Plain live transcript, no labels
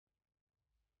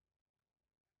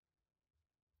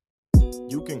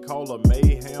You can call her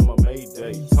Mayhem or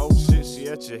Mayday. Talk shit, she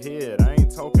at your head. I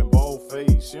ain't talking bald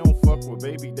face. She don't fuck with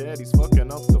baby daddies, fucking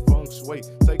up the feng shui.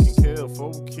 Taking care of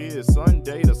 4 kids,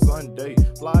 Sunday to Sunday.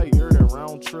 Flyer than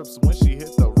round trips when she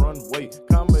hit the runway.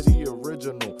 Comedy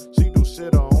original, she do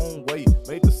shit her own way.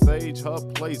 Made the stage her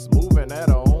place, moving at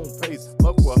her own pace.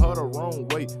 Fuck with her the wrong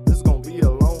way, this gon' be a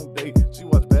long day. She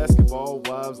watch Basketball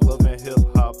Wives, loving hip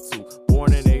hop too.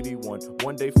 Born in 81,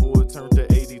 one day forward turned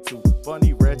to 82.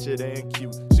 Funny, ratchet, and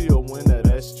cute. She a winner,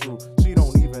 that's true. She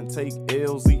don't even take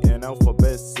L's, eating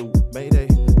alphabet soup. Mayday,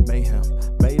 mayhem.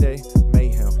 Mayday,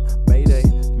 mayhem. Mayday,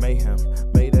 mayhem.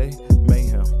 Mayday,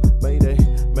 mayhem. Mayday,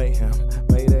 mayhem. Mayday,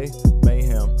 mayhem.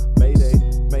 Mayday,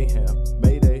 mayhem.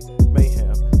 Mayday,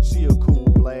 mayhem. She a cool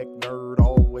black nerd,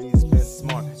 always been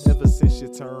smart. Ever since she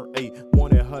turned 8,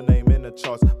 wanted her name in the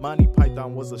charts. Monty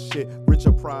Python was a shit.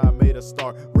 Richard Pryor made a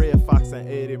start. Red Fox and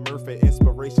Eddie Murphy,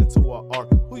 inspiration to her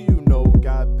art. Who you know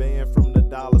got banned from the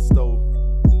dollar store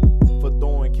for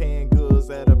throwing canned goods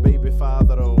at her baby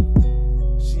father though.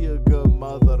 She a good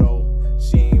mother though.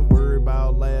 She ain't worried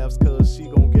about laughs cause she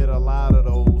gon' get a lot of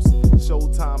those.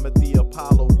 Showtime at the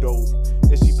Apollo though.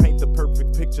 And she paint the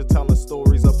perfect picture telling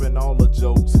stories up in all the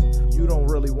jokes. You don't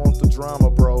really want the drama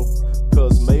bro.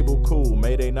 Cause Mabel cool,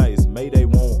 Mayday nice, Mayday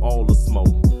want all the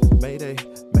smoke. Mayday,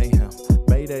 mayhem,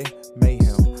 Mayday,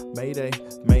 mayhem, Mayday,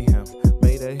 mayhem,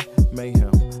 Mayday,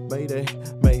 mayhem, Mayday,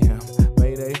 mayhem,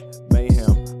 Mayday,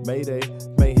 mayhem, Mayday,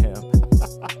 mayhem.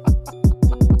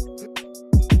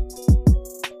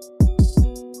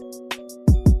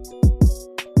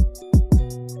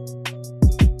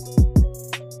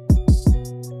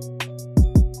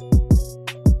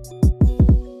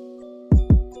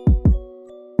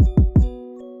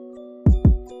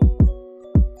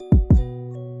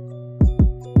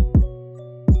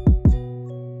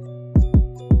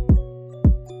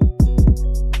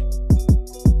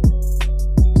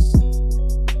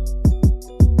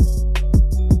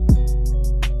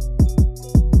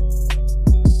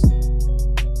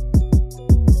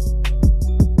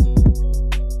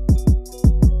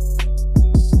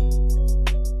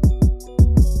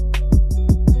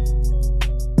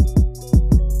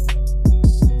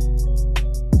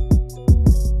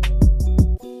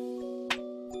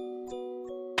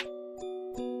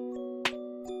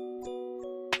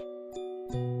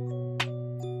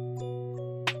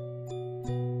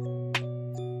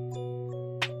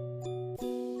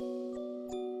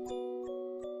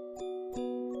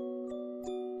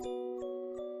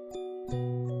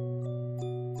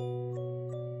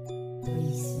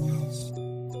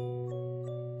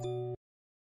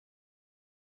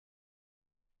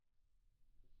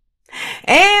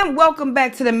 And welcome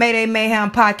back to the Mayday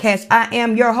Mayhaim podcast. I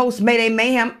am your host, Mayday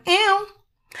Mayhaim.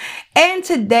 And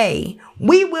today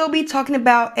we will be talking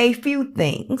about a few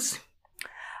things.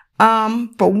 For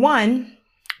one,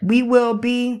 we will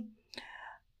be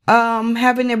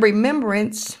having a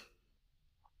remembrance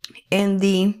in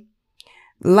the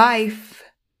life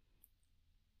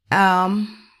of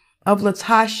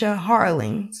Latasha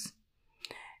Harlings.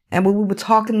 And we will be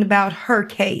talking about her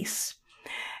case.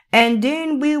 And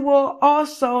then we will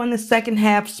also, in the second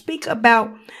half, speak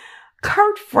about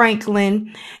Kurt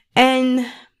Franklin and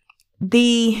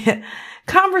the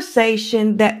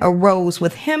conversation that arose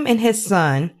with him and his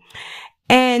son,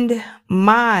 and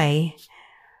my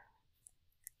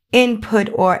input,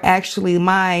 or actually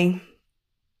my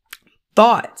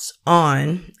thoughts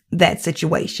on that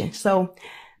situation. So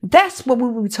that's what we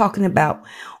will be talking about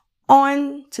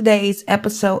on today's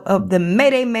episode of the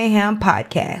Mayday Mayhaim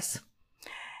podcast.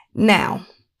 Now,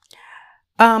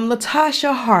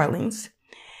 Latasha Harlings.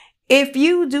 If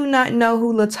you do not know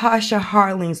who Latasha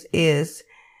Harlings is,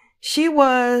 she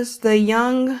was the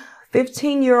young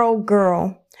 15-year-old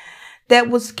girl that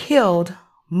was killed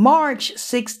March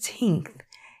 16th,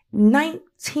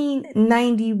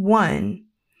 1991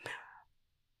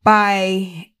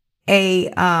 by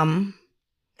a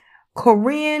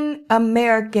Korean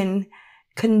American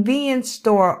convenience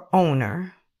store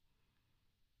owner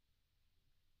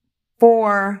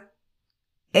for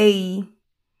a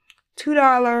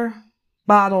 $2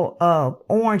 bottle of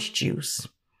orange juice,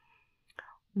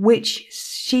 which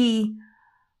she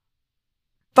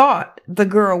thought the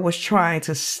girl was trying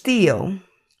to steal,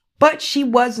 but she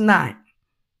was not.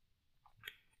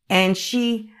 And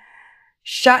she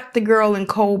shot the girl in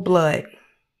cold blood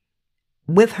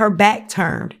with her back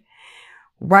turned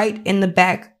right in the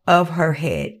back of her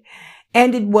head.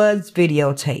 And it was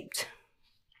videotaped.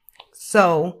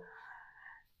 So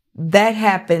that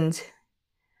happened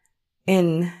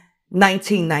in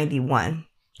 1991.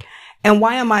 And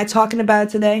why am I talking about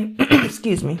it today?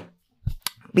 Excuse me.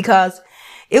 Because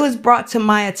it was brought to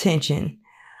my attention.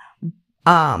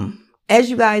 As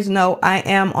you guys know, I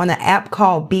am on an app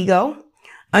called Bigo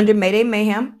under Mayday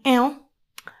Mayhaim.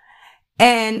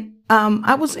 And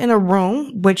I was in a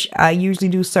room, which I usually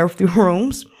do surf through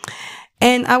rooms.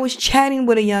 And I was chatting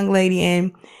with a young lady,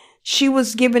 and she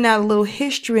was giving out a little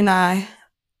history, and I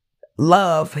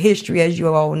love history, as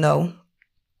you all know.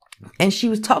 And she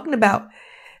was talking about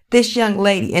this young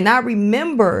lady, and I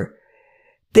remember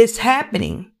this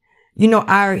happening. You know,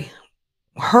 I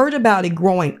heard about it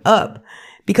growing up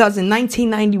because in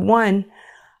 1991,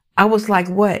 I was like,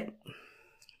 what,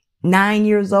 9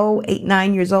 years old,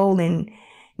 9 years old in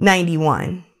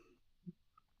 91.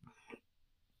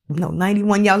 No,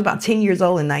 91. Yeah, I was about 10 years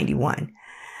old in 91.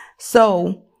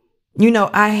 So, you know,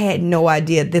 I had no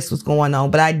idea this was going on,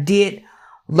 but I did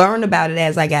learn about it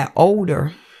as I got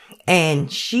older.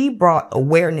 And she brought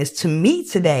awareness to me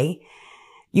today,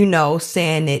 you know,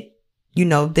 saying that, you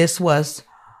know, this was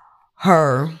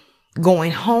her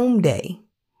going home day.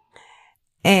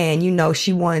 And, you know,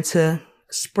 she wanted to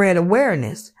spread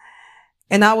awareness.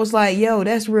 And I was like, yo,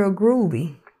 that's real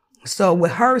groovy. So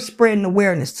with her spreading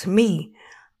awareness to me,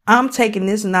 I'm taking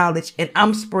this knowledge and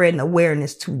I'm spreading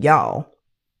awareness to y'all.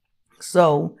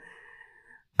 So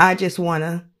I just want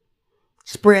to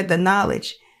spread the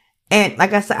knowledge. And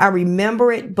like I said, I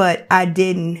remember it, but I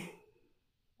didn't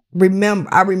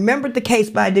remember. I remembered the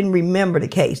case, but I didn't remember the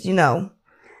case, you know.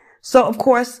 So, of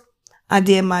course, I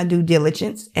did my due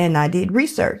diligence and I did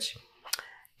research.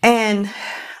 And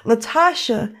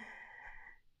Latasha,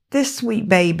 this sweet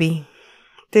baby,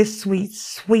 this sweet,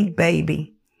 sweet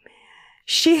baby,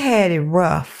 she had it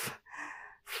rough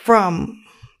from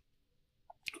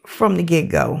the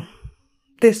get-go.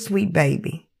 This sweet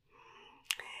baby.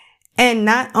 And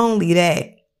not only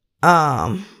that,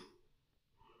 Latasha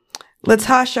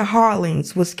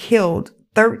Harlins was killed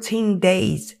 13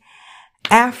 days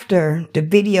after the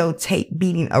videotape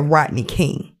beating of Rodney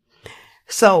King.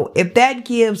 So if that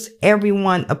gives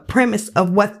everyone a premise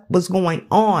of what was going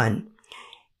on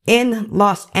in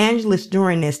Los Angeles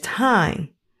during this time,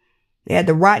 they had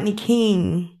the Rodney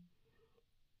King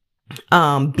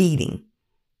beating.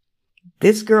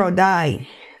 This girl died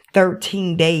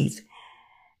 13 days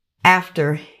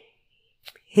after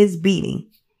his beating.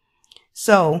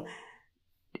 So,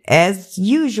 as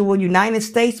usual, United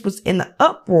States was in the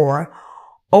uproar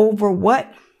over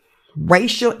what?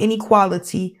 Racial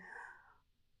inequality.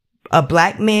 A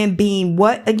black man being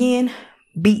what again?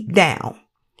 Beat down.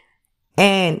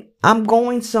 And I'm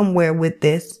going somewhere with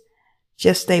this.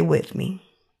 Just stay with me.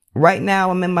 Right now,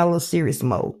 I'm in my little serious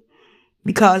mode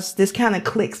because this kind of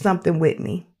clicked something with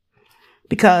me.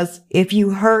 Because if you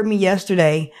heard me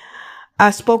yesterday, I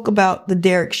spoke about the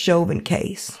Derek Chauvin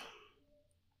case.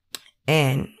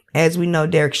 And as we know,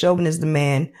 Derek Chauvin is the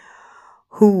man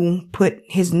who put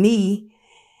his knee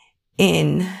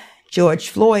in George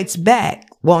Floyd's back,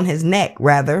 well, on his neck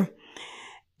rather,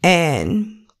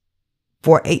 and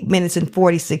for 8 minutes and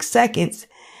 46 seconds.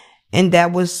 And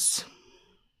that was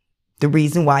the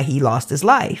reason why he lost his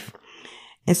life.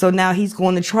 And so now he's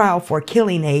going to trial for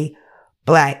killing a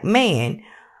black man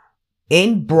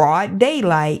in broad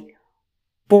daylight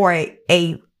for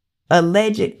a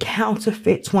alleged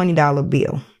counterfeit $20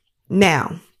 bill.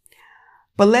 Now,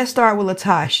 but let's start with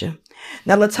Latasha.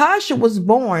 Now, Latasha was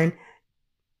born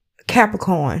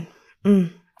Capricorn,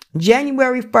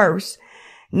 January 1st,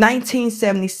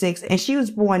 1976, and she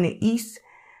was born in East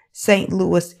St.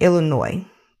 Louis, Illinois.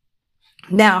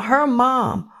 Now, her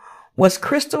mom was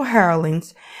Crystal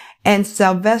Harlins and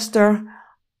Sylvester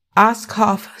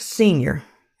Oscoff Sr.,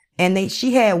 and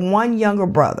she had one younger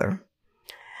brother,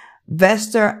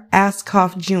 Vester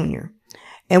Oscoff Jr.,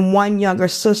 and one younger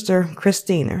sister,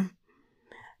 Christina.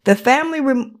 The family,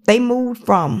 they moved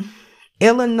from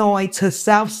Illinois to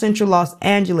South Central Los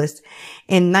Angeles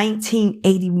in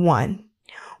 1981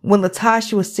 when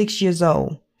Latasha was 6 years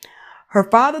old. Her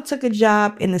father took a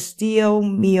job in a steel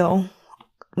mill,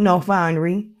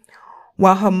 foundry,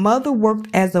 while her mother worked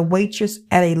as a waitress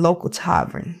at a local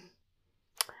tavern.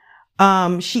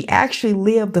 She actually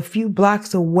lived a few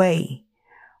blocks away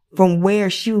from where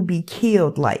she would be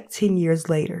killed like 10 years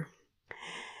later.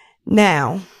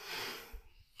 Now,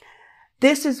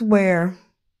 this is where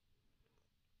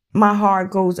my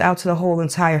heart goes out to the whole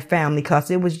entire family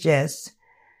because it was just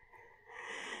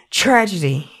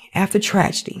tragedy after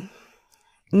tragedy.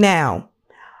 Now,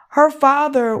 her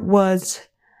father was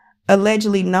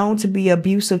allegedly known to be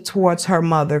abusive towards her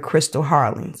mother, Crystal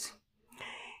Harlins.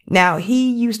 Now,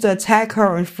 he used to attack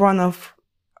her in front of,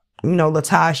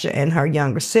 Latasha and her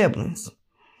younger siblings.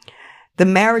 The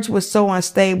marriage was so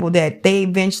unstable that they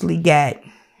eventually got,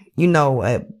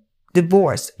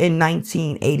 divorced in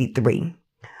 1983.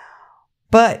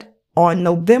 But on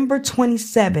November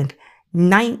 27th,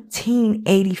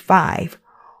 1985,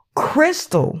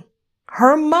 Crystal,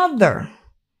 her mother,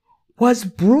 was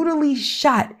brutally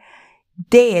shot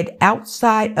dead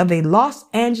outside of a Los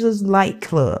Angeles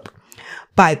nightclub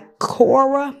by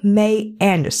Cora Mae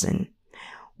Anderson,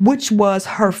 which was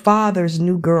her father's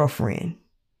new girlfriend,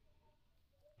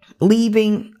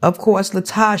 leaving, of course,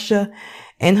 Latasha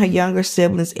and her younger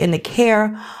siblings in the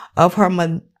care of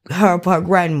her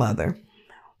grandmother,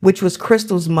 which was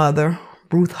Crystal's mother,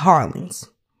 Ruth Harlings.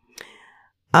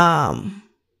 You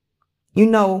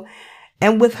know,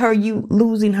 and with her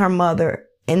losing her mother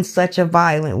in such a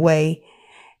violent way,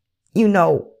 you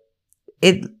know,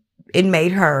 it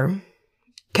made her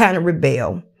kind of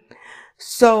rebel.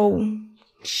 So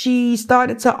she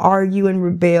started to argue and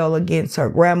rebel against her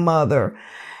grandmother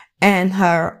and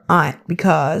her aunt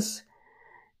because,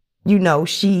 you know,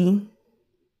 you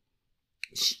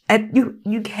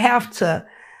have to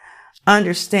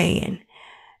understand,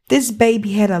 this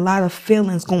baby had a lot of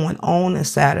feelings going on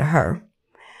inside of her.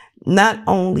 Not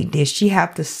only did she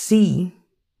have to see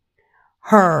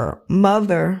her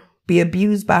mother be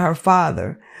abused by her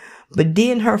father, but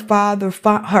then her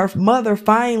mother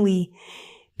finally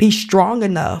be strong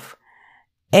enough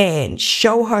and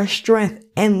show her strength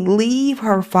and leave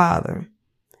her father.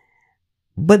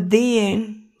 But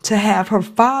then to have her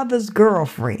father's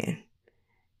girlfriend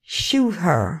shoot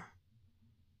her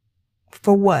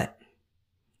for what?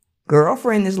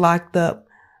 Girlfriend is locked up.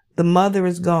 The mother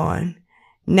is gone.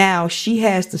 Now she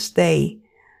has to stay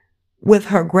with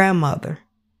her grandmother.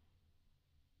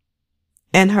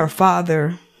 And her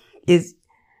father is,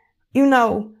 you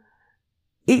know,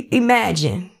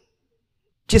 imagine.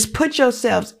 Just put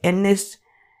yourselves in this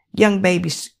young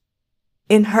baby's,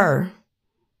 in her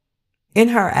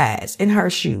eyes, in her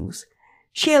shoes.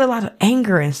 She had a lot of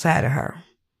anger inside of her.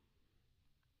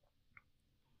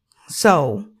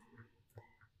 So,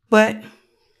 but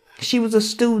she was a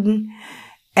student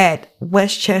at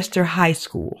Westchester High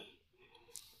School.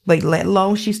 But let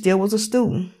alone she still was a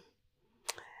student.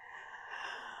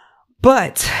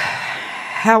 But,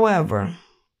 however,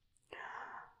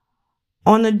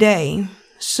 on the day,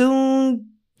 Soon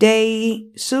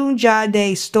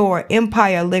Jade store,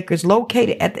 Empire Liquors,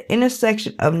 located at the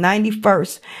intersection of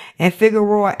 91st and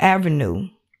Figueroa Avenue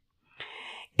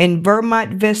in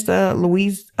Vermont Vista,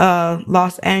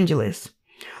 Los Angeles,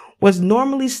 was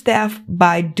normally staffed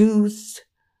by Dude's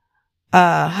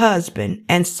husband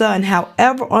and son.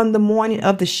 However, on the morning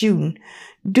of the shooting,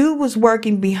 Dude was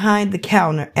working behind the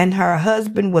counter and her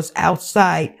husband was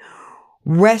outside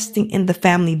resting in the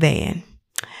family van.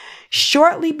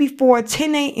 Shortly before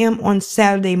 10 a.m. on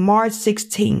Saturday, March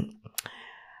 16th,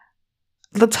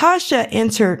 Latasha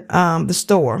entered the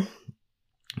store.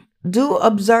 Dude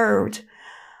observed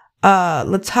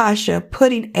Latasha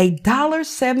putting a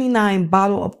 $1.79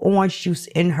 bottle of orange juice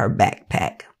in her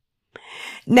backpack.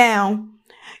 Now,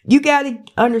 you got to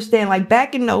understand, like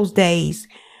back in those days,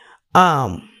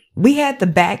 we had the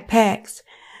backpacks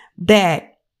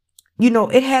that, you know,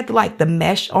 it had like the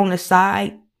mesh on the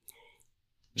side.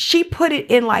 She put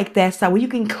it in like that side where you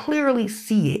can clearly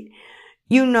see it.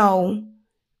 You know,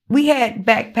 we had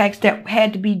backpacks that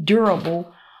had to be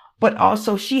durable, but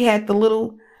also she had the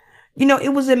little, you know, it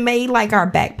wasn't made like our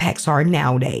backpacks are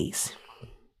nowadays.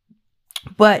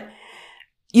 But,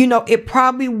 you know, it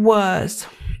probably was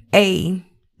a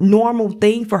normal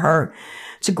thing for her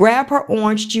to grab her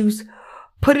orange juice,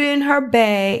 put it in her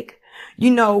bag,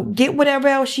 you know, get whatever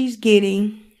else she's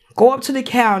getting, go up to the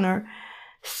counter,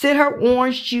 sit her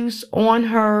orange juice on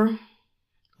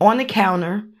the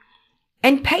counter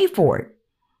and pay for it.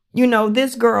 You know,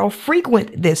 this girl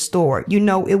frequented this store. You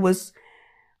know, it was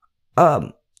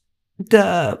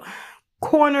the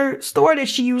corner store that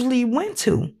she usually went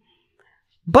to.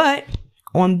 But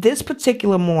on this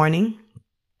particular morning,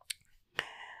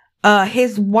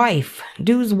 his wife,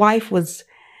 Dude's wife, was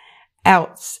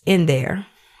out in there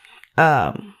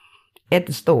at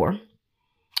the store.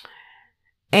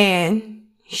 And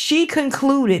she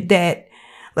concluded that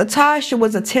Latasha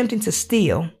was attempting to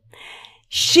steal.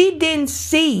 She didn't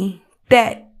see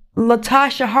that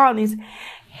Latasha Harlings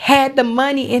had the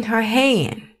money in her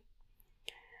hand.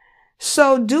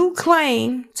 So Dude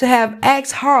claimed to have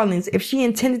asked Harlings if she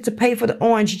intended to pay for the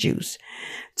orange juice,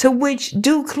 to which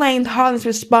Dude claimed Harlings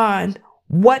responded,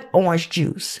 "What orange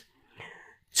juice?"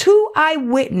 Two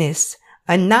eyewitnesses,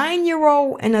 a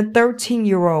 9-year-old and a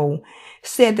 13-year-old,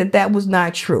 said that that was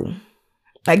not true.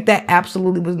 Like, that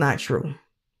absolutely was not true.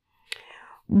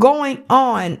 Going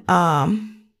on,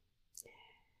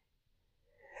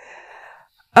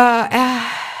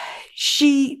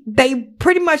 they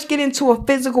pretty much get into a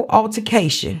physical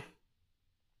altercation.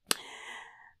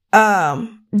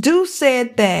 Dude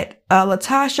said that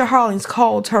Latasha Harlins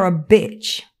called her a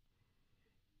bitch.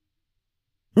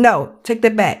 No, take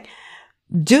that back.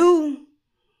 Dude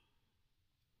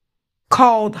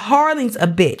called Harlins a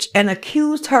bitch and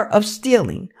accused her of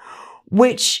stealing,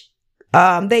 which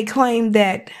they claimed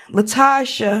that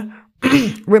Latasha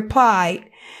replied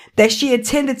that she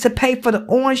intended to pay for the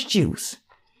orange juice.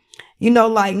 You know,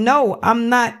 like, no, I'm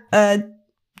not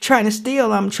trying to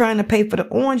steal. I'm trying to pay for the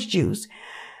orange juice.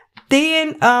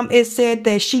 Then it said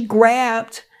that she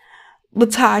grabbed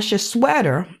Latasha's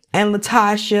sweater and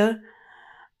Latasha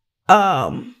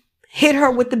hit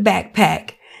her with the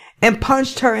backpack and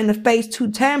punched her in the face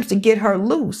 2 times to get her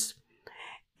loose.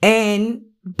 And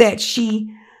that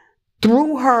she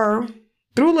threw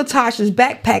Latasha's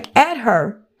backpack at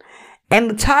her,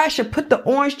 and Latasha put the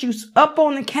orange juice up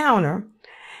on the counter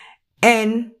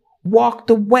and walked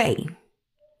away.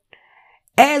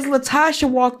 As Latasha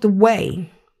walked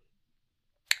away,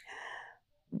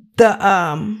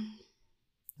 the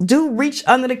dude reached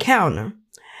under the counter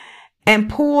and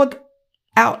pulled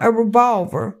out a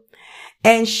revolver,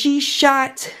 and she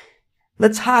shot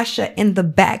Latasha in the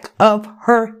back of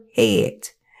her head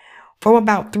from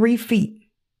about 3 feet.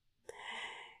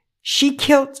 She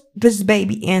killed this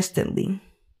baby instantly.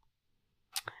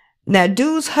 Now,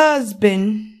 dude's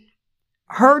husband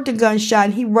heard the gunshot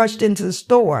and he rushed into the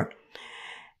store.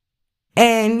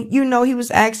 And, you know, he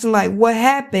was asking, like, what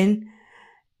happened?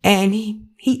 And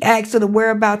he asked her the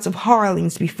whereabouts of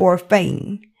Harlins before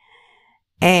fainting.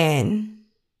 And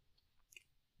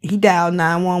he dialed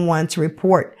 911 to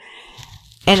report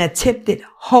an attempted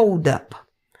holdup.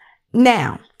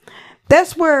 Now,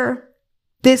 that's where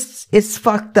this is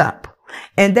fucked up.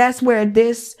 And that's where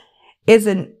this is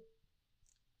an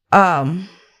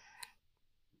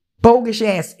bogus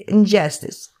ass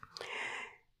injustice.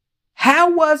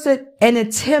 How was it an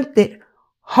attempted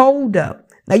holdup?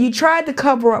 Now, you tried to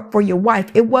cover up for your wife.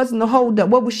 It wasn't a holdup.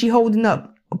 What was she holding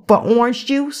up? For orange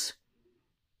juice?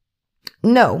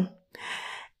 No.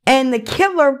 And the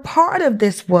killer part of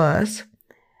this was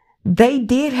they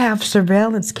did have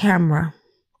surveillance camera.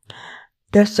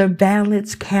 The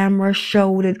surveillance camera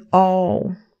showed it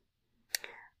all.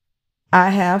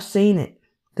 I have seen it.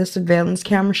 The surveillance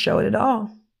camera showed it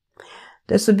all.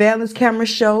 The surveillance camera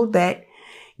showed that,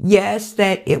 yes,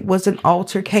 that it was an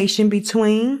altercation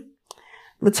between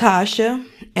Latasha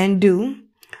and Dude,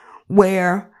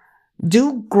 where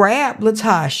Dude grabbed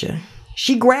Latasha.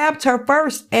 She grabbed her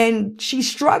first and she's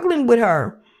struggling with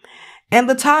her. And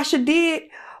Latasha did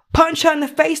punch her in the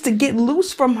face to get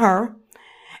loose from her.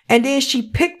 And then she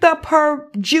picked up her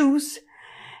juice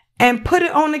and put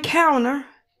it on the counter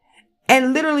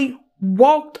and literally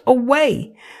walked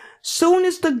away. Soon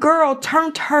as the girl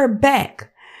turned her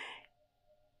back,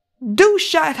 Dude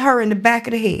shot her in the back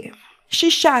of the head. She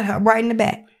shot her right in the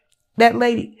back. That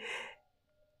lady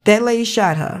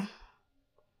shot her.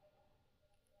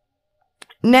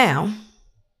 Now,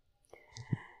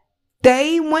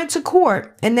 they went to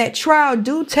court, and that trial,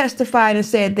 Dude testified and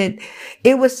said that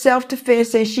it was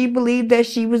self-defense and she believed that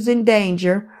she was in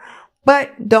danger.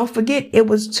 But don't forget, it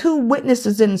was 2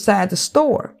 witnesses inside the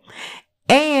store.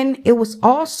 And it was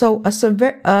also a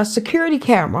security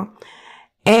camera.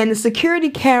 And the security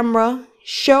camera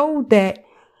showed that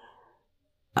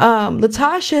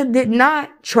Latasha did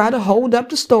not try to hold up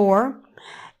the store,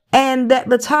 and that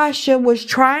Latasha was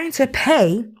trying to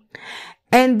pay,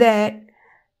 and that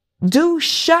Dude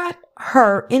shot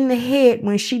her in the head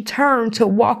when she turned to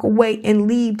walk away and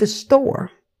leave the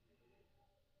store.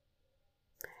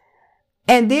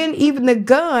 And then even the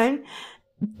gun,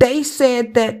 they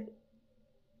said that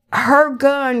her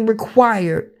gun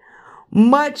required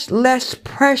much less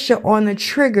pressure on the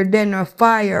trigger than the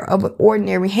fire of an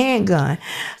ordinary handgun.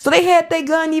 So they had their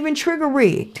gun even trigger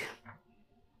rigged.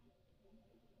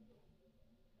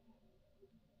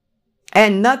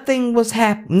 And nothing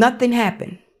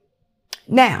happened.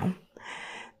 Now,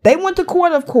 they went to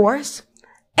court, of course,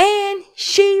 and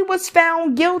she was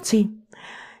found guilty.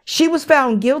 She was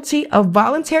found guilty of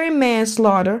voluntary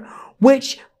manslaughter,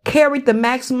 which carried the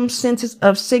maximum sentence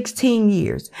of 16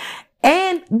 years.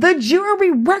 And the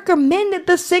jury recommended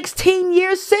the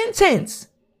 16-year sentence.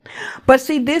 But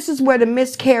see, this is where the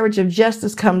miscarriage of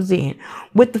justice comes in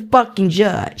with the fucking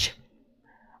judge.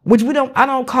 Which I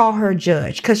don't call her a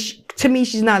judge, because to me,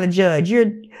 she's not a judge.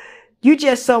 You're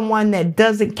just someone that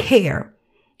doesn't care.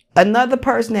 Another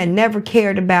person that never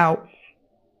cared about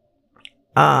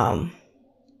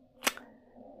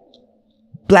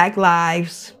Black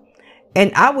lives.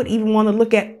 And I would even want to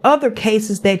look at other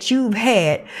cases that you've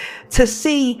had to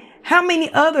see How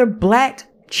many other black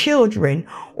children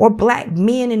or black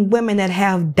men and women that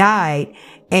have died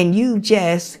and you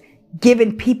just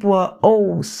given people a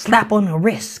old slap on the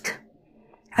wrist?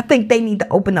 I think they need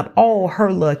to open up all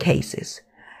her little cases.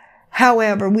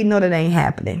 However, we know that ain't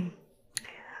happening.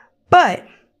 But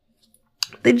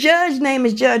the judge's name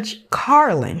is Judge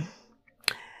Carlin.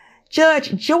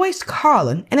 Judge Joyce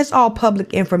Carlin, and it's all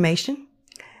public information.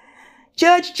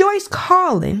 Judge Joyce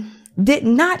Carlin did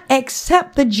not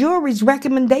accept the jury's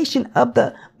recommendation of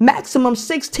the maximum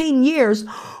 16 years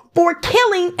for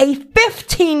killing a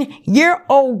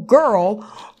 15-year-old girl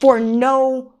for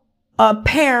no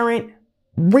apparent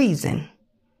reason.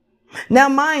 Now,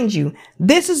 mind you,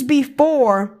 this is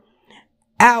before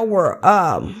our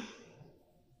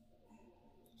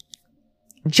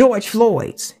George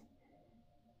Floyd's.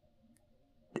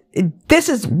 This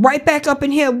is right back up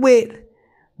in here with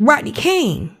Rodney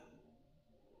King.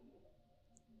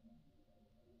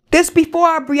 This before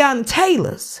our Breonna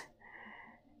Taylor's.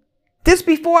 This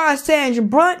before our Sandra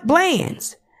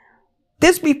Bland's.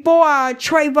 This before our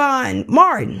Trayvon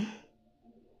Martin.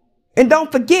 And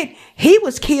don't forget, he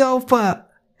was killed for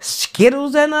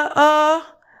Skittles and a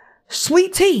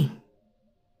sweet tea.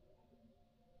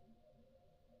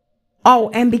 Oh,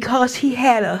 and because he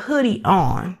had a hoodie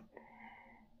on.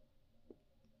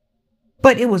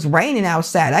 But it was raining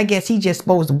outside. I guess he just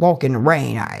supposed to walk in the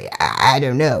rain. I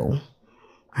don't know.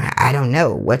 I don't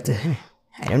know I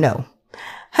don't know.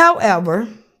 However,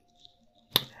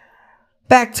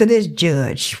 back to this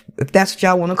judge, if that's what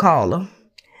y'all want to call her.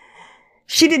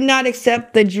 She did not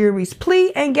accept the jury's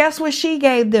plea, and guess what she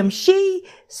gave them? She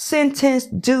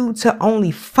sentenced due to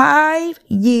only 5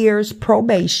 years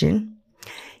probation.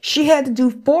 She had to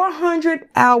do 400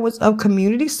 hours of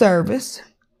community service,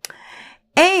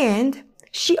 and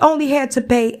she only had to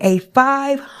pay a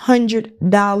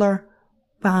 $500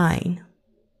 fine.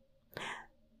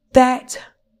 That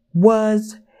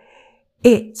was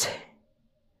it.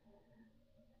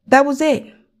 That was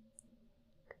it.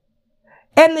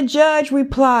 And the judge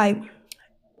replied,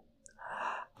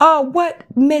 what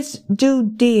Miss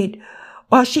Dude did,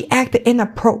 well, she acted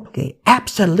inappropriately.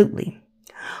 Absolutely.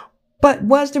 But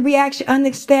was the reaction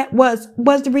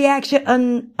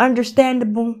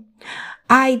understandable?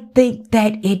 I think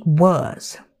that it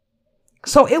was.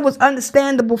 So it was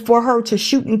understandable for her to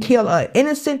shoot and kill an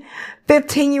innocent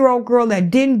 15-year-old girl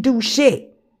that didn't do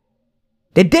shit.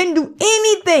 That didn't do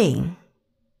anything.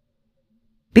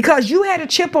 Because you had a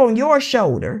chip on your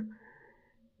shoulder.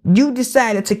 You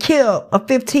decided to kill a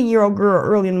 15-year-old girl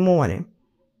early in the morning.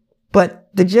 But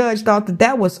the judge thought that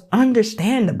that was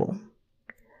understandable.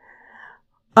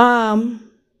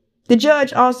 The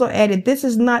judge also added, this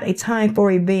is not a time for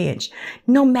revenge.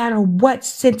 No matter what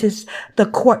sentence the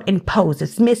court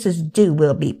imposes, Mrs. Dew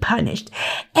will be punished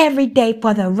every day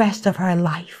for the rest of her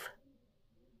life.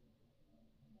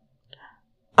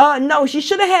 No, she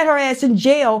should have had her ass in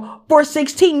jail for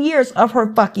 16 years of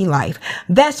her fucking life.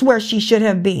 That's where she should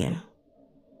have been.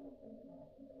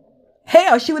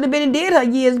 Hell, she would have been and did her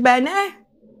years by now.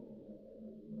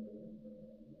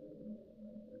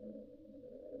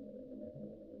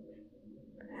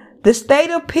 The state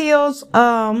appeals,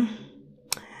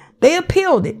 they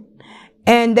appealed it,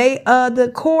 and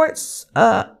the courts,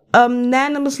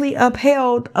 unanimously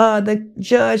upheld, the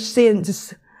judge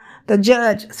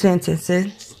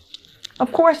sentences.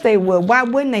 Of course they would. Why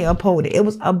wouldn't they uphold it? It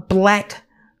was a black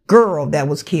girl that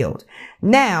was killed.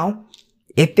 Now,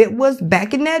 if it was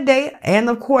back in that day, and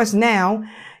of course now,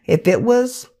 if it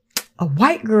was a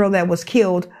white girl that was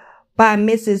killed by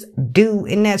Mrs. Dew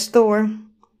in that store,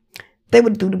 they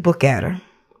would do the book at her.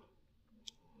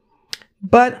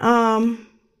 But,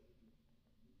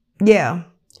 yeah.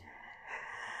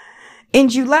 In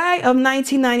July of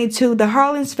 1992, the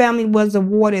Harlins family was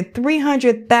awarded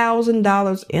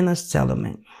 $300,000 in a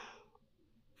settlement.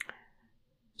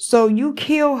 So you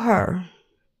kill her,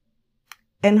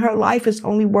 and her life is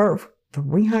only worth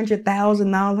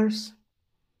 $300,000?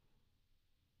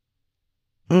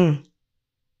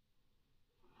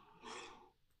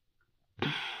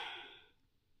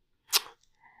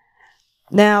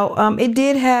 Now, it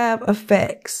did have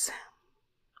effects.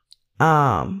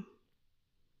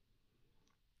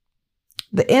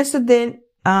 The incident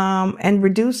and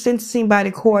reduced sentencing by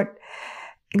the court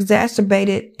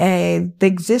exacerbated the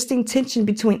existing tension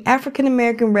between African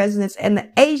American residents and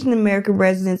the Asian American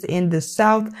residents in the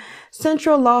South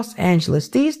Central Los Angeles.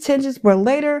 These tensions were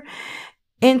later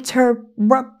they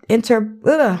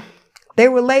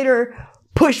were later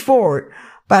pushed forward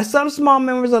by some small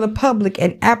members of the public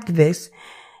and activists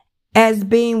as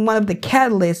being one of the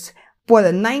catalysts for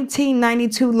the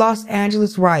 1992 Los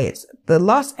Angeles riots. The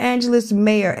Los Angeles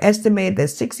mayor estimated that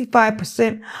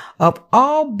 65% of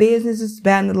all businesses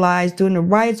vandalized during the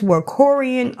riots were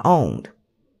Korean-owned.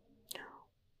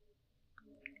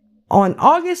 On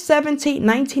August 17,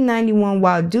 1991,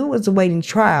 while Due was awaiting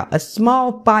trial, a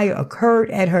small fire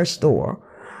occurred at her store.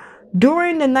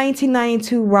 During the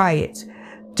 1992 riots,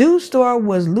 Due's store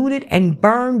was looted and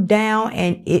burned down,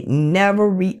 and it never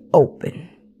reopened.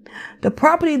 The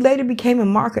property later became a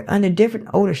market under different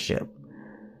ownership.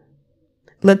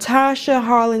 Latasha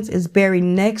Harlins is buried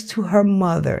next to her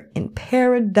mother in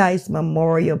Paradise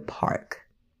Memorial Park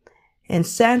in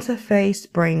Santa Fe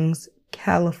Springs,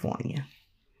 California.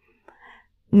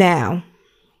 Now,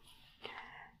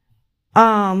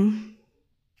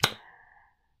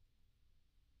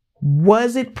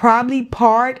 was it probably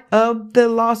part of the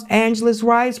Los Angeles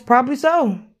riots? Probably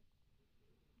so.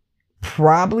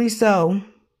 Probably so.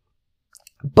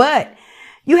 But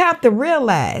you have to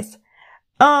realize,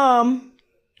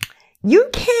 you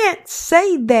can't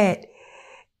say that,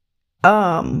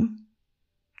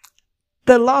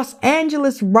 the Los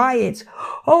Angeles riots,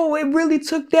 oh, it really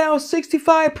took down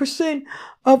 65%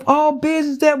 of all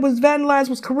business that was vandalized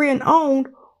was Korean owned.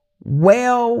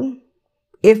 Well,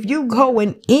 if you go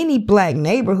in any black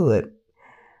neighborhood,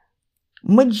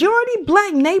 majority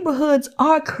black neighborhoods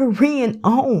are Korean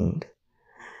owned.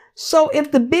 So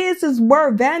if the business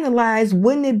were vandalized,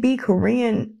 wouldn't it be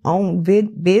Korean owned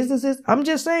businesses? I'm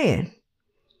just saying.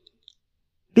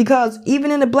 Because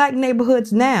even in the black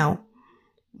neighborhoods now,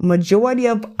 majority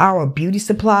of our beauty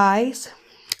supplies,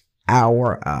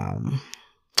 our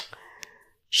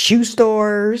shoe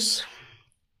stores,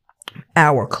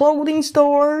 our clothing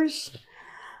stores,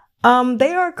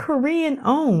 they are Korean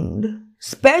owned,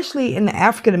 especially in the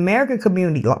African American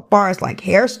community, as far as like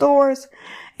hair stores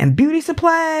and beauty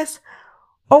supplies.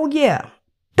 Oh yeah,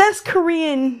 that's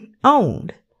Korean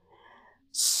owned.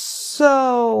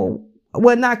 So,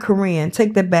 well, not Korean,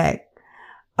 take that back.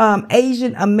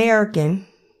 Asian American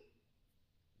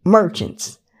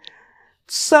merchants.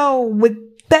 So with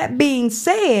that being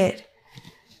said,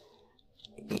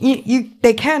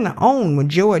 they kind of own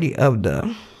majority of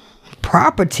the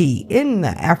property in the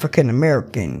African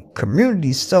American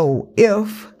community. So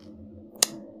if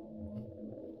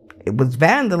it was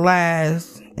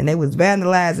vandalized and they was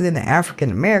vandalized in the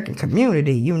African American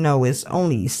community, you know, it's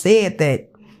only said that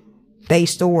they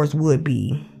stores would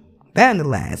be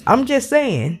vandalized. I'm just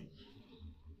saying.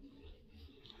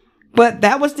 But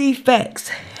that was the effects.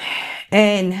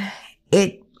 And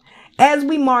as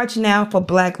we march now for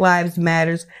Black Lives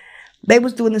Matters, they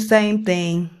was doing the same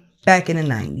thing back in the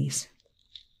 90s.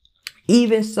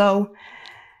 Even so,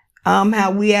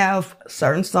 how we have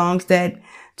certain songs that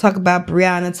talk about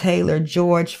Breonna Taylor,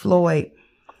 George Floyd.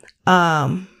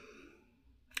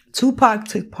 Tupac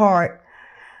took part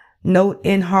note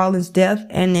in Harlan's death,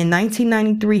 and in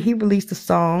 1993 he released a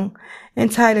song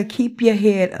entitled Keep Your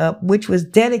Head Up, which was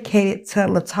dedicated to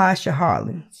Latasha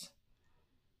Harlins.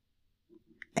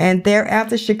 And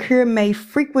thereafter, Shakur made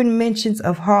frequent mentions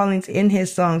of Harlins in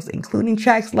his songs, including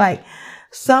tracks like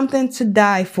Something to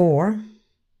Die For.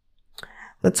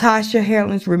 Latasha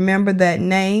Harlins, remember that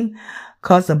name,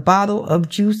 cause a bottle of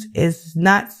juice is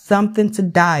not something to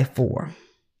die for.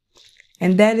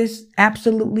 And that is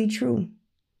absolutely true.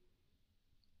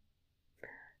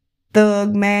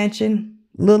 Thug Mansion,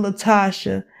 Lil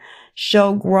Latasha,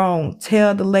 show grown.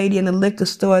 Tell the lady in the liquor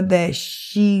store that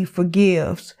she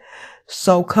forgives.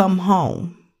 So come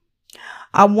home.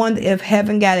 I wonder if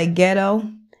heaven got a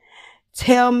ghetto.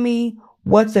 Tell me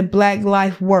what's a black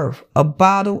life worth? A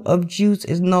bottle of juice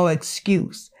is no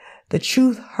excuse. The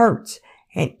truth hurts.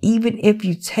 And even if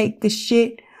you take the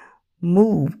shit,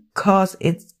 move. Cause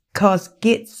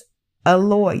gets a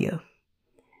lawyer.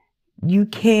 You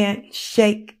can't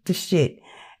shake the shit.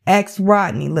 Ask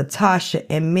Rodney, Latasha,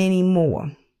 and many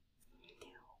more.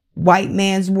 White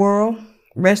Man's World.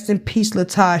 Rest in peace,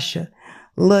 Latasha,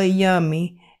 Lil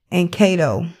Yummy, and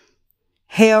Kato.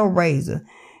 Hellraiser.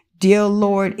 Dear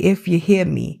Lord, if you hear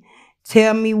me,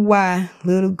 tell me why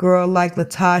little girl like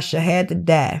Latasha had to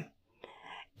die.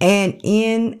 And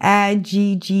Nigga.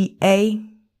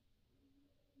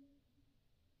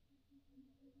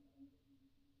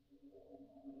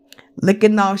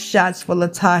 Licking off shots for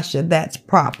Latasha, that's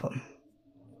proper.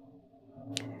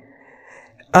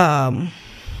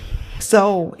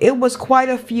 So it was quite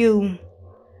a few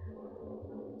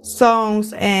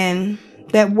songs and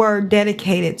that were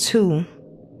dedicated to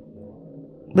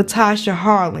Latasha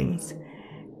Harlins.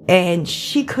 And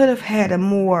she could have had a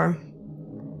more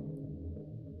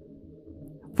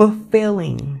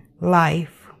fulfilling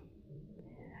life.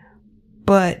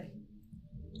 But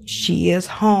she is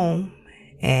home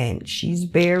and she's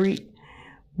buried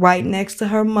right next to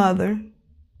her mother.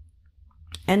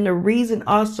 And the reason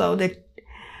also that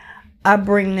I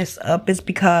bring this up is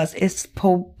because it's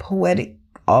poetic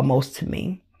almost to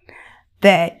me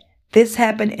that this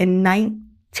happened in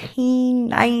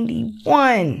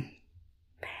 1991.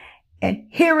 And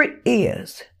here it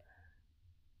is,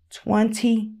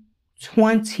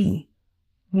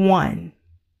 2021.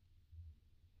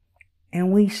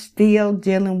 And we still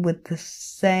dealing with the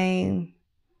same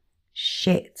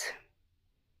shit.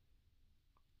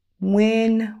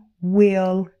 When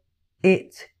will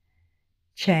it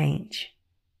change?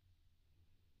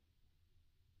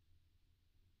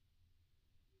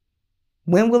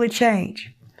 When will it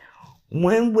change?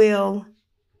 When will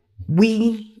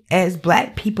we as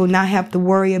Black people not have to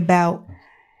worry about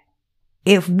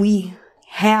if we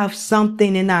have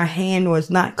something in our hand or it's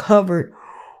not covered,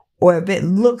 or if it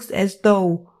looks as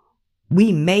though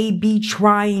we may be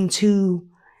trying to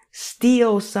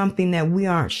steal something that we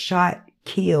aren't shot,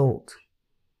 killed,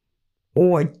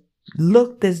 or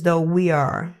looked as though we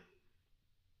are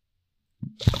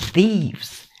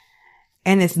thieves,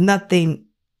 and it's nothing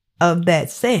of that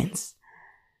sense.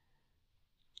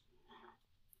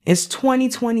 It's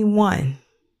 2021.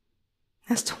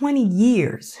 That's 20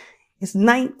 years. This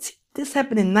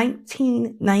happened in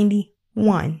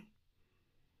 1991.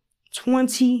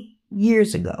 20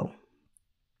 years ago.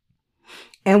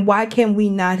 And why can we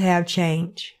not have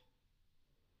change?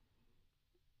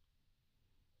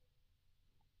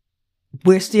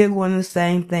 We're still going the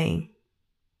same thing.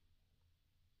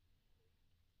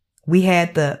 We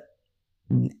had the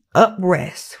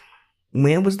unrest.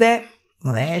 When was that?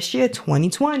 Last year,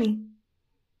 2020.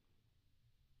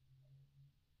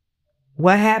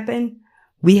 What happened?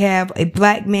 We have a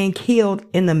Black man killed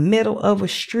in the middle of a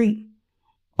street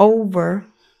over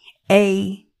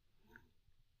a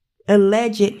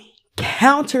alleged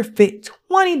counterfeit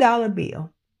 $20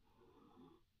 bill.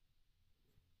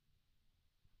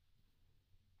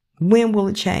 When will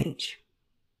it change?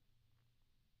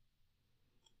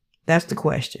 That's the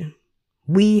question.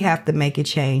 We have to make a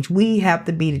change. We have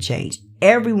to be the change.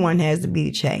 Everyone has to be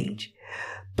the change.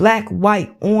 Black,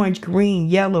 white, orange, green,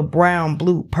 yellow, brown,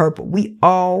 blue, purple. We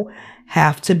all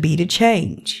have to be the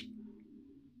change.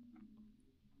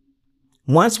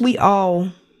 Once we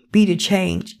all be the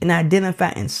change and identify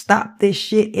and stop this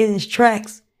shit in its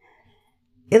tracks,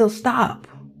 it'll stop.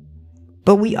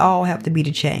 But we all have to be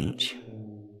the change.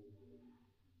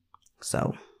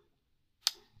 So,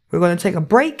 we're going to take a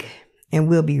break and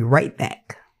we'll be right back.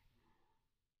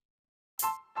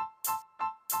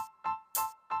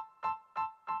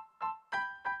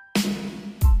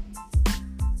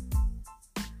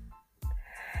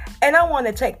 And I want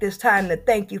to take this time to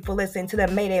thank you for listening to the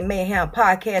Mayday Mayhaim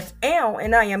podcast.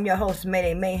 And I am your host,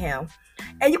 Mayday Mayhaim.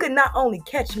 And you can not only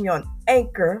catch me on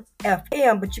Anchor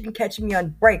FM, but you can catch me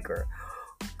on Breaker,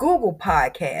 Google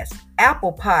Podcasts,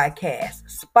 Apple Podcasts,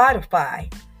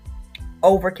 Spotify,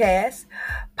 Overcast,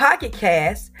 Pocket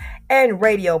Cast, and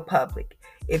Radio Public.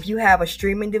 If you have a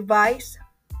streaming device,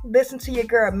 listen to your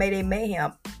girl, Mayday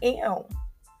Mayhaim.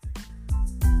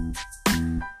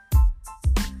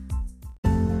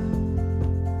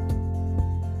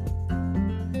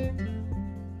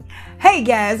 Hey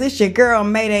guys, it's your girl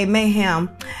Mayday Mayhaim,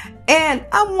 and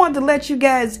I wanted to let you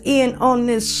guys in on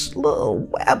this little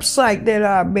website that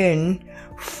I've been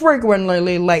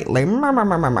frequently lately.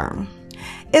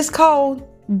 It's called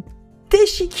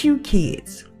Dishique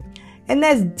Kids, and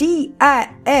that's DISHIQUE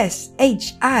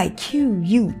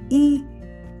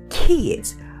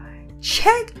Kids.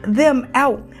 Check them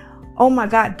out. Oh my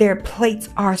God, their plates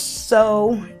are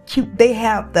so cute. They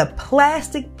have the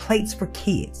plastic plates for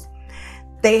kids.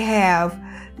 They have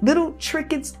little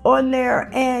trinkets on there,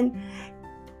 and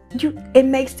it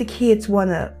makes the kids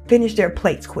want to finish their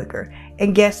plates quicker.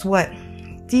 And guess what?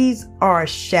 These are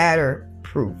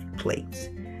shatter-proof plates.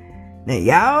 Now,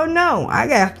 y'all know I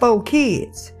got 4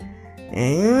 kids,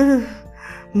 and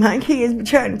my kids be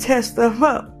trying to test stuff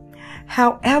up.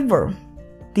 However,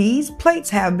 these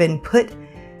plates have been put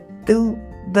through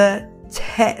the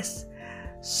test.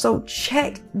 So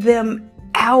check them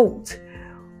out.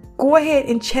 Go ahead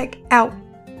and check out,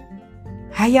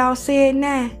 how y'all say it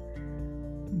now?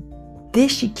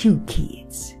 Dishique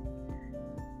Kids.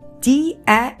 DISHIQUE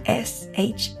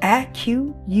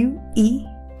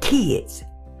Kids.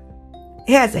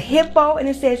 It has a hippo and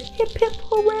it says hip hip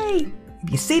hooray. If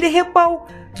you see the hippo,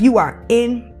 you are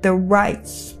in the right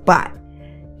spot.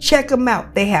 Check them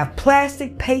out. They have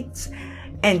plastic plates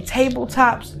and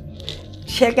tabletops.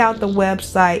 Check out the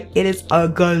website. It is a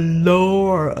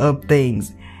galore of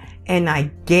things. And I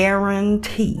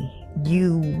guarantee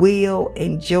You will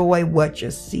enjoy what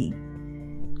you see.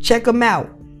 Check them out.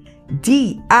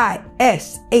 DISHIQUE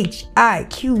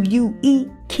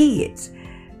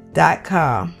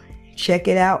kids.com. Check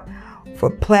it out for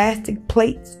plastic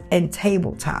plates and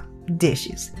tabletop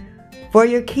dishes. For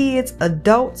your kids,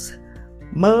 adults,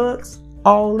 mugs,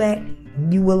 all that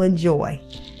you will enjoy.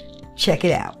 Check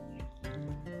it out.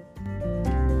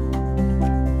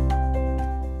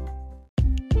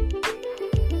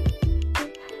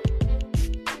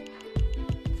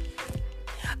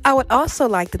 I would also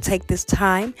like to take this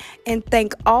time and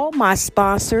thank all my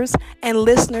sponsors and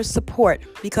listeners' support,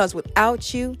 because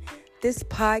without you, this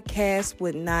podcast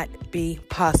would not be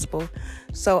possible.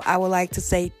 So I would like to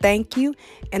say thank you,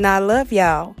 and I love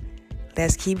y'all.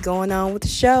 Let's keep going on with the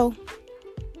show.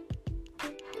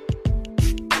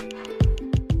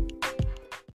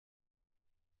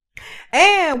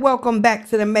 And welcome back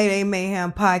to the Mayday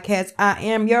Mayhaim podcast. I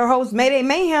am your host, Mayday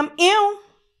Mayhaim.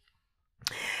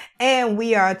 And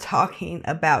we are talking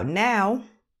about now,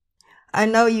 I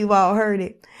know you've all heard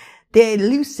it, the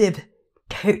elusive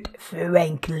Kurt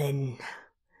Franklin.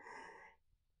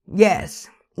 Yes,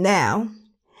 now,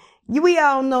 we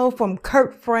all know from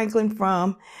Kurt Franklin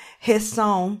from his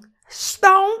song,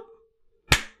 Stone,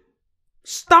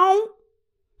 Stone,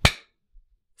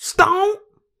 Stone,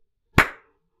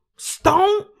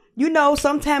 Stone. You know,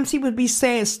 sometimes he would be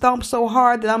saying stomp so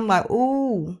hard that I'm like,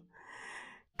 ooh,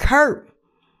 Kurt.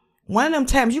 One of them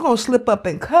times you gonna slip up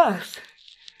and cuss,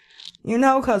 you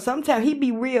know, because sometimes he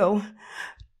be real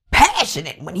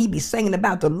passionate when he be singing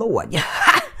about the Lord.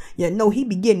 You know, he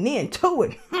be getting into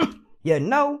it. You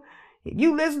know, if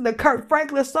you listen to Kurt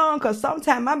Franklin's song, because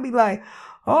sometimes I be like,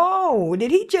 oh,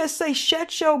 did he just say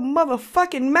shut your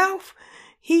motherfucking mouth?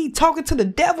 He talking to the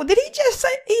devil. Did he just say,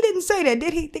 he didn't say that,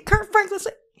 did he? Did Kurt Franklin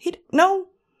say, no,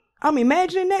 I'm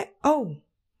imagining that. Oh,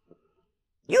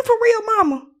 you for real,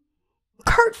 mama?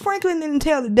 Kurt Franklin didn't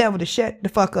tell the devil to shut the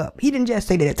fuck up. He didn't just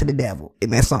say that to the devil in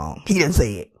that song. He didn't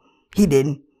say it. He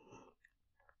didn't.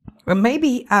 Or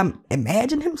maybe I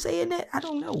imagine him saying that. I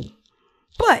don't know.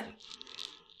 But,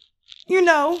 you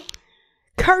know,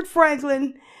 Kurt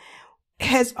Franklin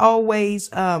has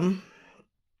always,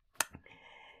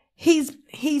 he's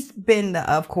been,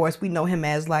 of course, we know him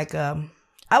as like, I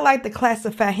like to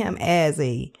classify him as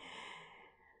a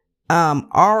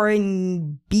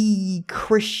R&B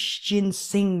Christian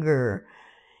singer.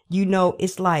 You know,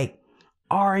 it's like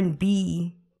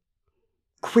R&B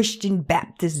Christian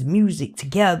Baptist music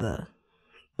together.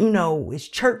 You know, it's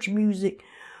church music,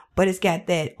 but it's got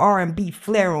that R&B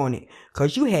flair on it.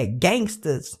 Cause you had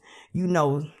gangsters, you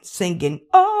know, singing,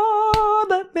 oh,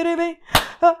 the baby,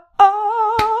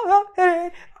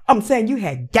 I'm saying you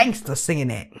had gangsters singing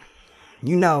that,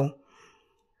 you know.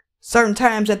 Certain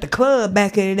times at the club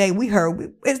back in the day, we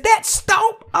heard, is that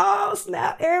stomp? Oh,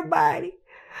 snap, everybody.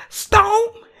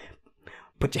 Stomp.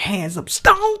 Put your hands up,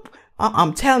 stomp.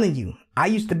 I'm telling you, I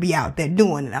used to be out there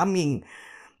doing it. I mean,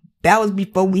 that was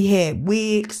before we had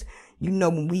wigs. You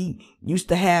know, when we used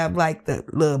to have like the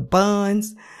little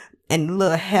buns and the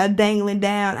little hair dangling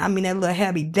down. I mean, that little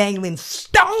hair be dangling,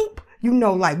 stomp. You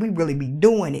know, like we really be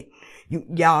doing it.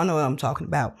 Y'all know what I'm talking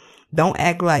about. Don't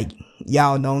act like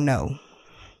y'all don't know.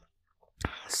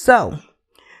 So,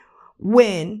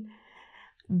 when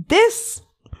this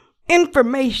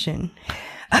information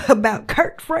about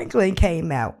Kurt Franklin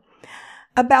came out,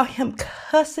 about him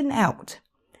cussing out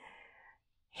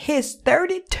his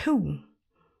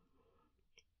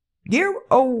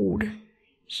 32-year-old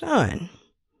son.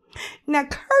 Now,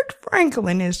 Kurt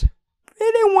Franklin is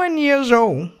 51 years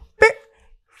old.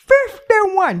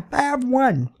 51.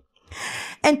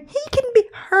 And he can be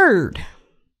heard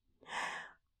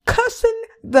cussing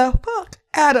the fuck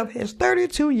out of his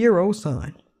 32-year-old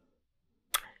son.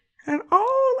 And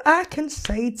all I can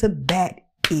say to that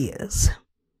is,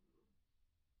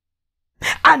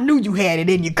 I knew you had it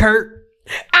in you, Kurt.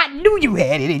 I knew you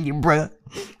had it in you, bruh.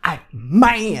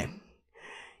 Man,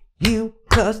 you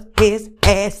cussed his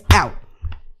ass out.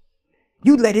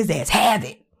 You let his ass have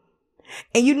it.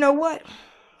 And you know what?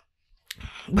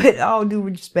 With all due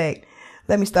respect,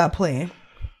 let me stop playing.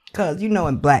 Because, you know,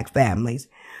 in black families,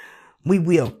 we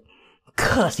will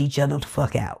cuss each other the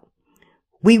fuck out.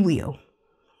 We will.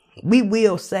 We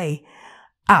will say,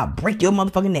 I'll break your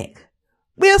motherfucking neck.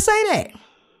 We'll say that.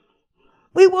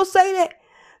 We will say that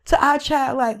to our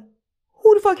child, like,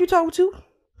 who the fuck you talking to?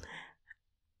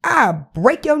 I'll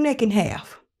break your neck in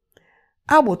half.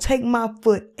 I will take my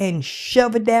foot and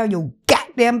shove it down your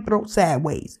goddamn throat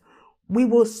sideways. We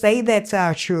will say that to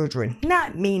our children,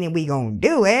 not meaning we gonna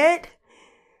do it.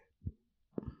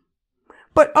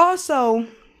 But also,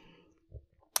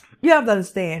 you have to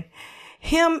understand,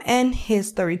 him and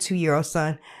his 32-year-old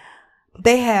son,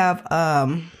 they have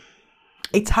a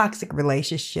toxic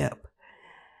relationship,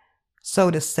 so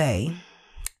to say.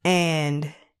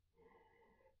 And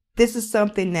this is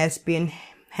something that's been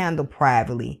handled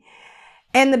privately.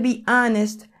 And to be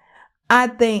honest, I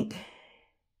think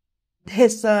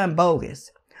his son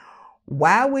bogus.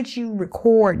 Why would you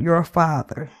record your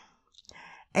father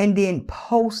and then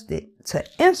post it to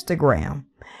Instagram?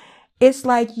 It's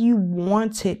like you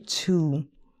wanted to,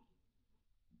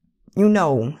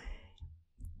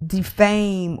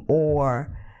 defame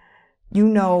or,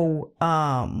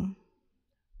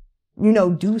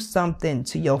 do something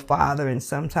to your father in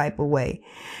some type of way.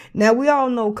 Now, we all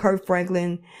know Kirk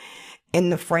Franklin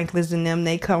and the Franklins and them,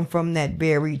 they come from that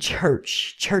very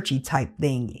churchy type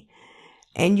thing.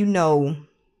 And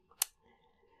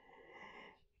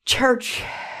church,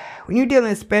 when you're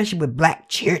dealing especially with black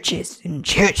churches and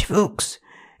church folks,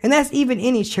 and that's even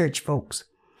any church folks,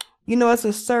 it's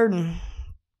a certain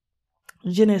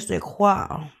je ne sais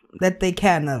quoi that they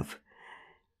kind of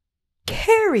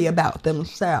carry about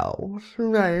themselves,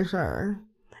 right, sir?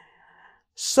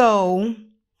 So,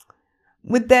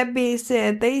 with that being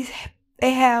said, they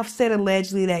have said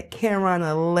allegedly that Cameron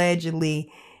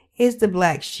allegedly is the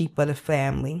black sheep of the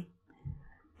family.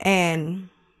 And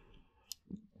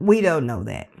we don't know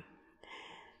that.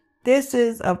 This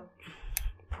is a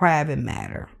private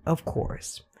matter, of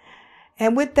course.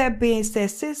 And with that being said,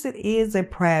 since it is a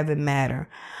private matter,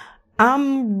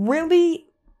 I'm really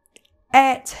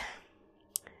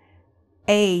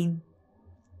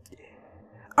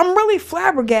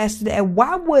flabbergasted at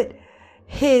why would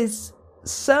his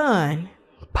son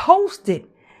post it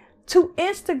to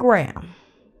Instagram.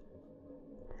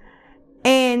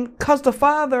 And cause the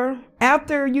father,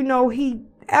 after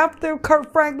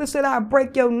Kirk Franklin said, "I'll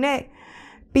break your neck,"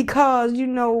 because,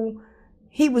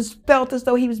 he felt as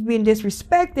though he was being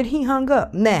disrespected, he hung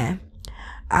up. Now,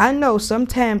 I know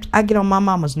sometimes I get on my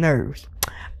mama's nerves.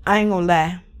 I ain't gonna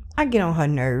lie. I get on her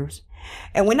nerves.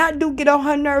 And when I do get on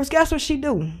her nerves, guess what she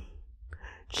do?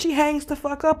 She hangs the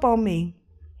fuck up on me.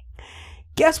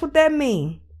 Guess what that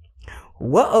mean?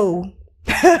 Whoa.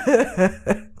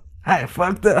 I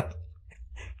fucked up.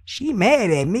 She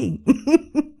mad at me.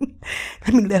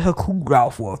 Let me let her cool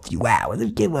off for a few hours.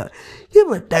 Let's give her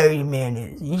 30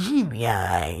 minutes. And she be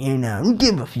alright,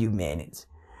 Give her a few minutes.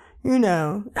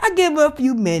 I give her a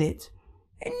few minutes.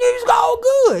 And it's all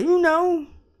good,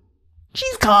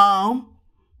 She's calm.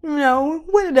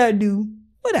 What did I do?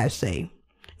 What did I say?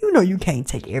 You can't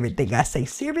take everything I say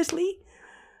seriously.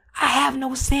 I have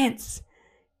no sense.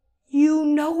 You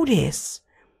know this.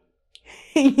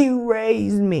 You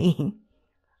raised me.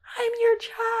 I'm your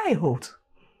child.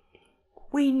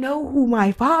 We know who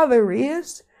my father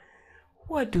is.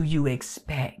 What do you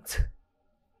expect?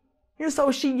 And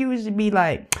so she used to be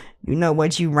like, you know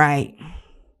what, you right.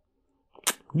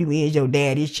 You is your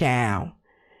daddy's child.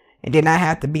 And then I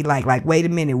have to be like, wait a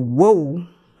minute, whoa.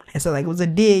 And so it was a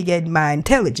dig at my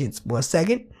intelligence for a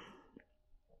second.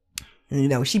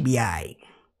 She be alright.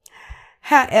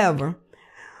 However,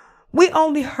 we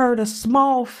only heard a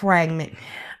small fragment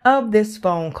of this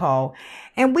phone call,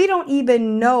 and we don't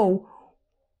even know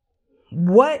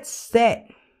what set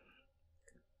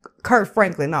Kirk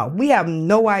Franklin off. We have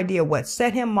no idea what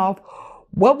set him off.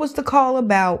 What was the call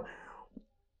about?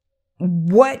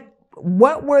 What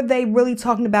were they really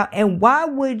talking about? And why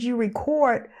would you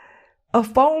record a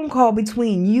phone call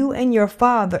between you and your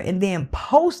father and then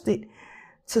post it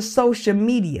to social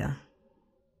media?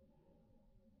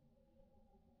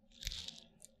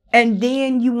 And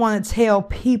then you want to tell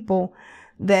people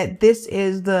that this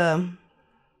is the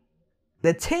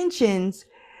tensions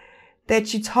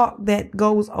that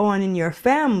goes on in your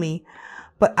family.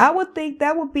 But I would think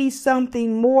that would be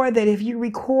something more that if you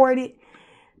record it,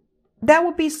 that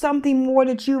would be something more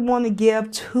that you want to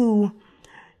give to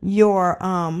your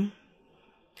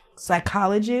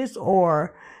psychologist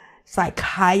or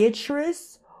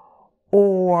psychiatrist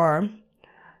or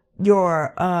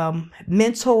your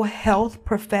mental health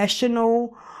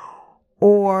professional,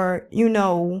 or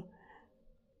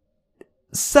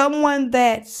someone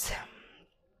that's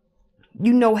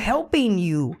helping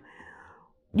you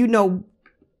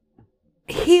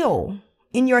heal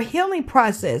in your healing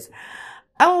process.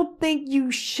 I don't think you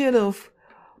should have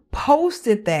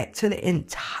posted that to the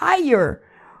entire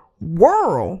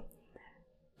world,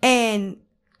 and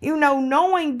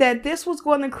knowing that this was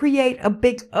going to create a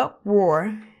big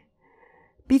uproar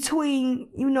between,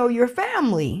 your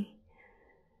family.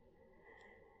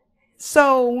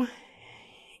 So,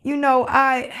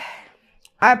 I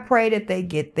pray that they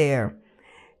get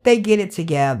it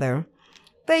together.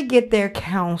 they get their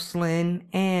counseling,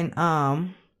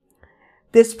 and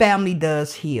this family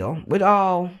does heal. With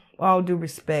all due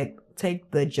respect,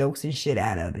 take the jokes and shit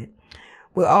out of it.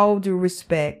 With all due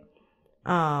respect,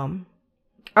 I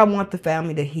want the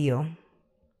family to heal.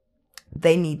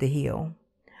 They need to heal.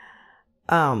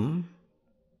 And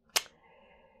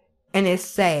it's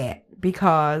sad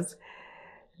because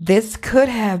this could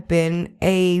have been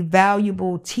a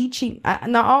valuable teaching.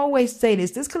 And I always say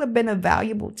this could have been a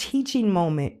valuable teaching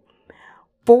moment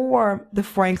for the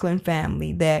Franklin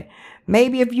family, that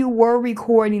maybe if you were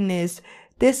recording this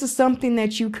is something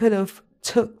that you could have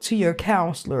took to your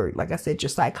counselor, like I said, your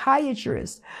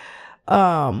psychiatrist,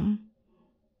 and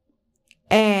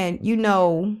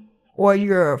or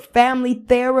your family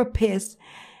therapist,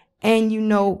 and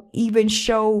even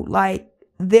show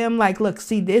them look,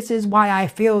 see, this is why I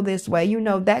feel this way.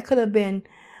 That could have been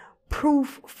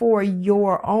proof for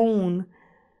your own,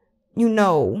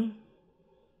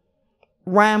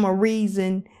 rhyme or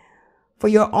reason for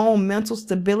your own mental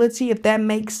stability, if that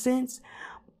makes sense.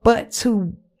 But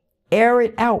to air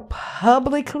it out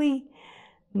publicly,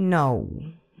 no,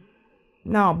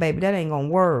 baby, that ain't gonna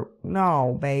work.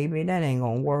 No, baby, that ain't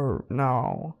gonna work.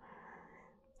 No,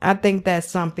 I think that's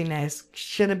something that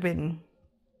should have been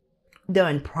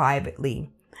done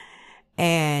privately.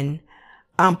 And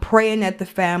I'm praying that the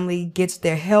family gets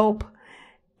their help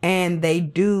and they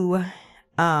do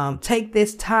take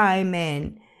this time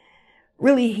and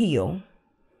really heal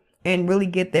and really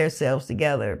get themselves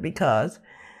together, because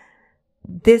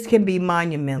this can be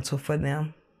monumental for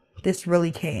them. This really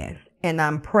can. And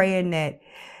I'm praying that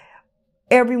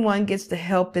everyone gets the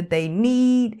help that they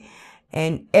need,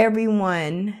 and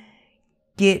everyone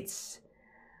gets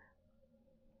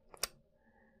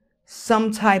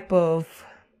some type of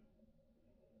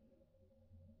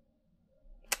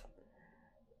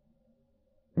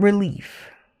relief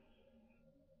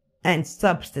and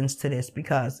substance to this,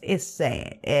 because it's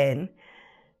sad and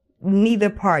neither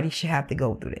party should have to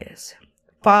go through this,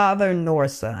 father nor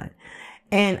son.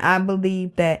 And I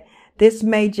believe that this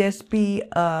may just be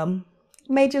a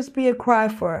cry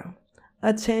for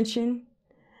attention.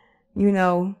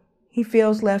 He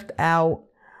feels left out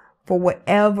for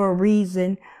whatever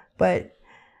reason, but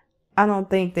I don't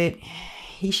think that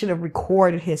he should have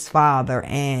recorded his father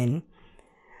and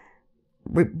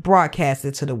broadcast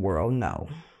it to the world. No.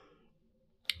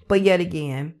 But yet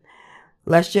again,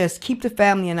 let's just keep the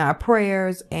family in our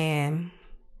prayers, and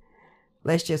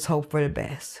let's just hope for the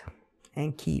best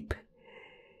and keep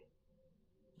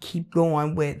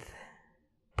going with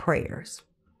prayers.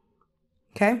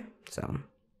 Okay? So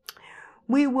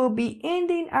we will be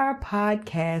ending our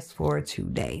podcast for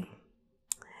today.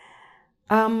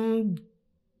 Don't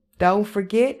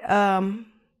forget,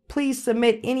 please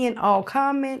submit any and all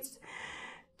comments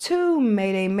to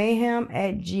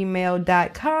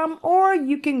maydaymayhem@gmail.com, or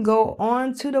you can go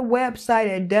on to the website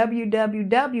at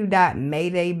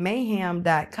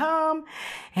www.maydaymayhem.com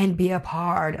and be a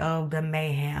part of the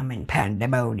mayhem and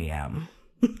pandemonium.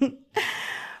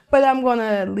 But I'm going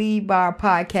to leave our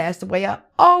podcast the way I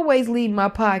always leave my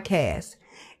podcast.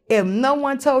 If no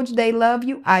one told you they love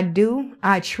you, I do.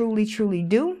 I truly, truly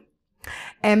do.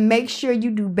 And make sure you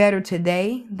do better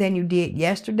today than you did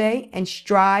yesterday, and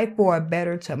strive for a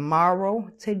better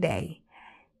tomorrow today.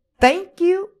 Thank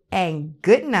you and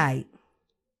good night.